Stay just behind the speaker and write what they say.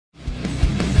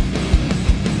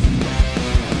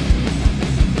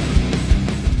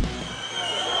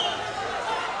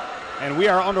we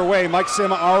are underway. Mike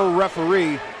Sim, our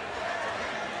referee.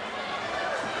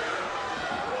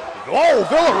 Oh,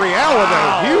 Villareal with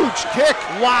a huge kick.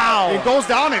 Wow. He goes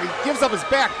down and he gives up his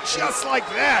back just like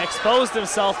that. Exposed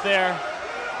himself there.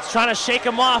 He's trying to shake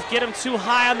him off, get him too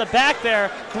high on the back there.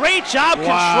 Great job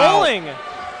controlling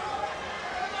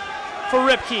for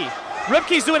Ripke.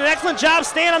 Ripke's doing an excellent job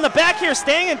staying on the back here,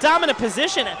 staying in dominant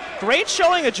position. Great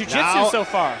showing of jiu-jitsu so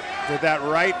far. Did that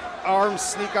right arm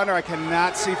sneak under? I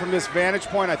cannot see from this vantage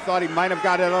point. I thought he might have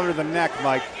got it under the neck,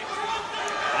 Mike.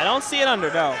 I don't see it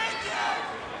under, no.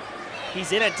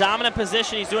 He's in a dominant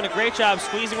position. He's doing a great job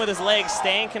squeezing with his legs,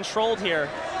 staying controlled here.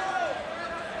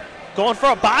 Going for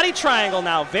a body triangle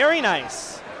now. Very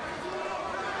nice.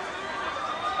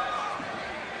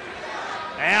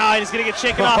 Now he's going to get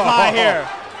shaken off high here.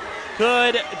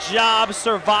 Good job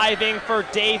surviving for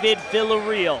David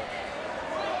Villareal.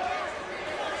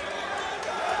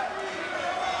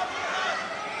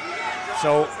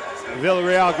 So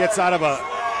Villareal gets out of a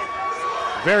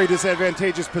very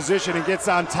disadvantageous position and gets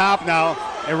on top now.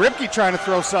 And Ripke trying to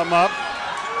throw something up.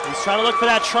 He's trying to look for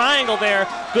that triangle there.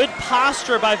 Good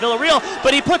posture by Villareal,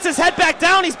 but he puts his head back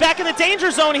down. He's back in the danger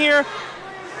zone here.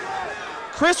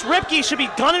 Kris Ripke should be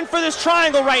gunning for this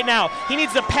triangle right now. He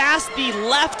needs to pass the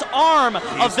left arm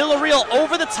of Villareal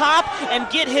over the top and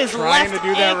get his left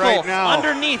ankle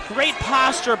underneath. Great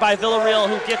posture by Villareal,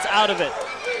 who gets out of it.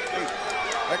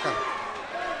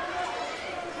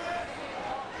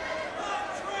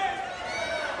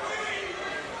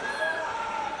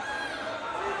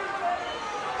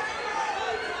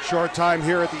 Short time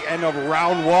here at the end of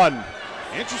round one.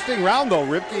 Interesting round though.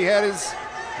 Ripke had his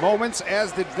moments,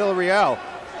 as did Villareal.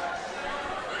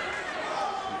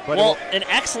 But well, an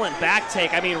excellent back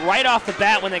take. I mean, right off the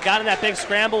bat when they got in that big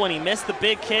scramble, when he missed the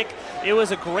big kick, it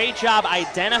was a great job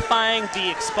identifying the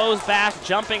exposed back,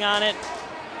 jumping on it.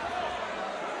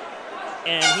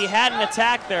 And he had an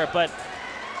attack there, but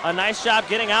a nice job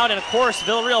getting out. And of course,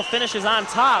 Villareal finishes on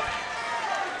top.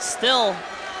 Still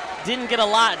didn't get a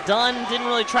lot done, didn't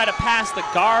really try to pass the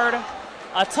guard.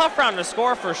 A tough round to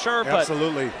score for sure, but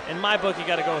in my book, you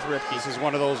got to go with Ripke. This is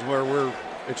one of those where we're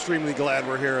extremely glad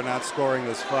we're here and not scoring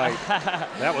this fight.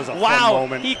 That was a fun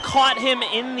moment. He caught him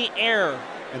in the air.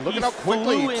 And look at how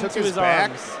quickly he took his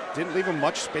back. Didn't leave him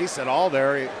much space at all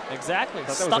there. Exactly. I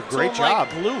thought that was a great job.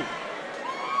 Like glue.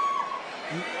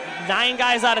 9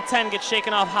 guys out of 10 get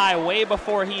shaken off high way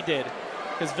before he did,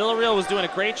 because Villareal was doing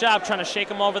a great job trying to shake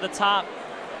him over the top.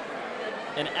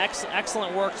 And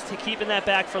excellent work to keeping that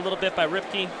back for a little bit by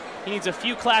Ripke. He needs a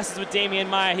few classes with Damian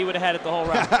Maia. He would have had it the whole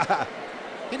round.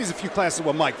 He needs a few classes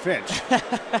with Mike Finch.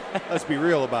 Let's be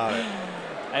real about it.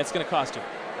 It's going to cost you.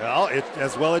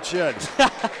 Well, it should.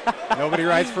 Nobody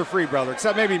rides for free, brother,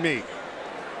 except maybe me.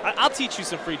 I'll teach you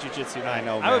some free jiu-jitsu. I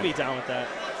know, man. I would be down with that.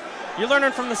 You're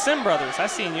learning from the Sim brothers.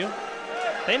 I've seen you.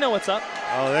 They know what's up.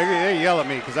 Oh, they yell at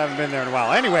me because I haven't been there in a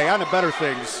while. Anyway, on to better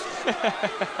things.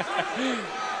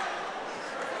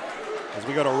 As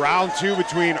we go to round two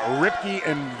between Ripke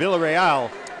and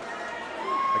Villareal.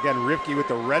 Again, Ripke with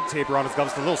the red tape around his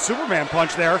gloves. The little Superman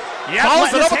punch there. Yeah,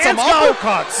 follows it up with some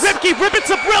uppercuts. Ripke ripping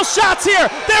some real shots here.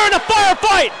 They're in a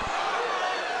firefight.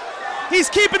 He's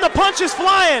keeping the punches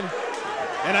flying.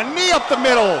 And a knee up the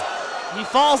middle. He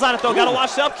falls on it though. Got to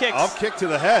watch the up kicks. Up kick to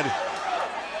the head.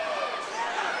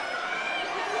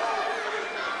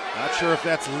 Not sure if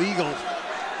that's legal.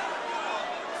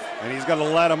 And he's going to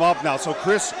let him up now. So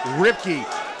Kris Ripke,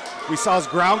 we saw his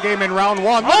ground game in round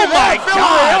one. Oh my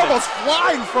God! Almost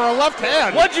flying for a left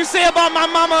hand. What'd you say about my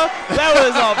mama? That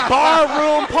was a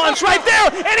barroom punch right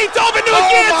there, and he dove into a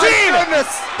guillotine. Oh my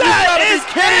goodness! That is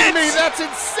kidding me. That's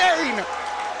insane.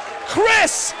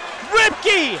 Kris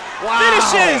Ripke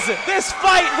finishes this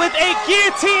fight with a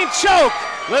guillotine choke.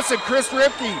 Listen, Kris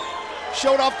Ripke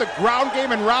showed off the ground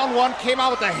game in round one, came out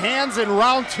with the hands in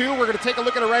round two. We're going to take a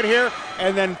look at it right here,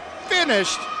 and then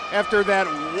finished after that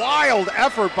wild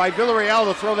effort by Villareal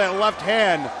to throw that left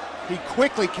hand. He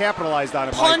quickly capitalized on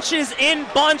it. Punches in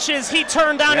bunches. He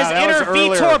turned down his inner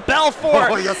Vitor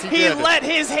Belfort. Oh, yes, he did. Let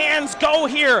his hands go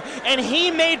here, and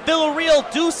he made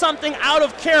Villareal do something out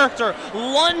of character.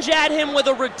 Lunge at him with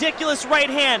a ridiculous right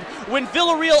hand. When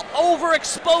Villareal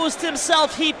overexposed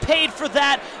himself, he paid for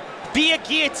that. Via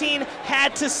guillotine,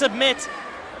 had to submit.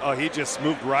 Oh, he just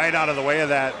moved right out of the way of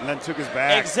that and then took his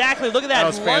back. Exactly. Look at that.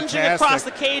 Lunging fantastic. Across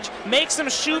the cage, makes him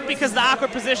shoot because the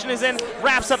awkward position is in,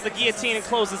 wraps up the guillotine and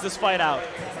closes this fight out.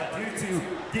 Due to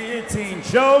guillotine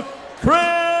choke,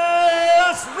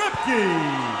 Kris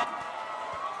Ripke.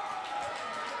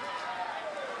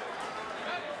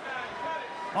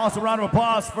 Also, round of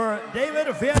applause for David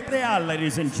Villareal,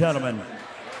 ladies and gentlemen.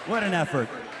 What an effort.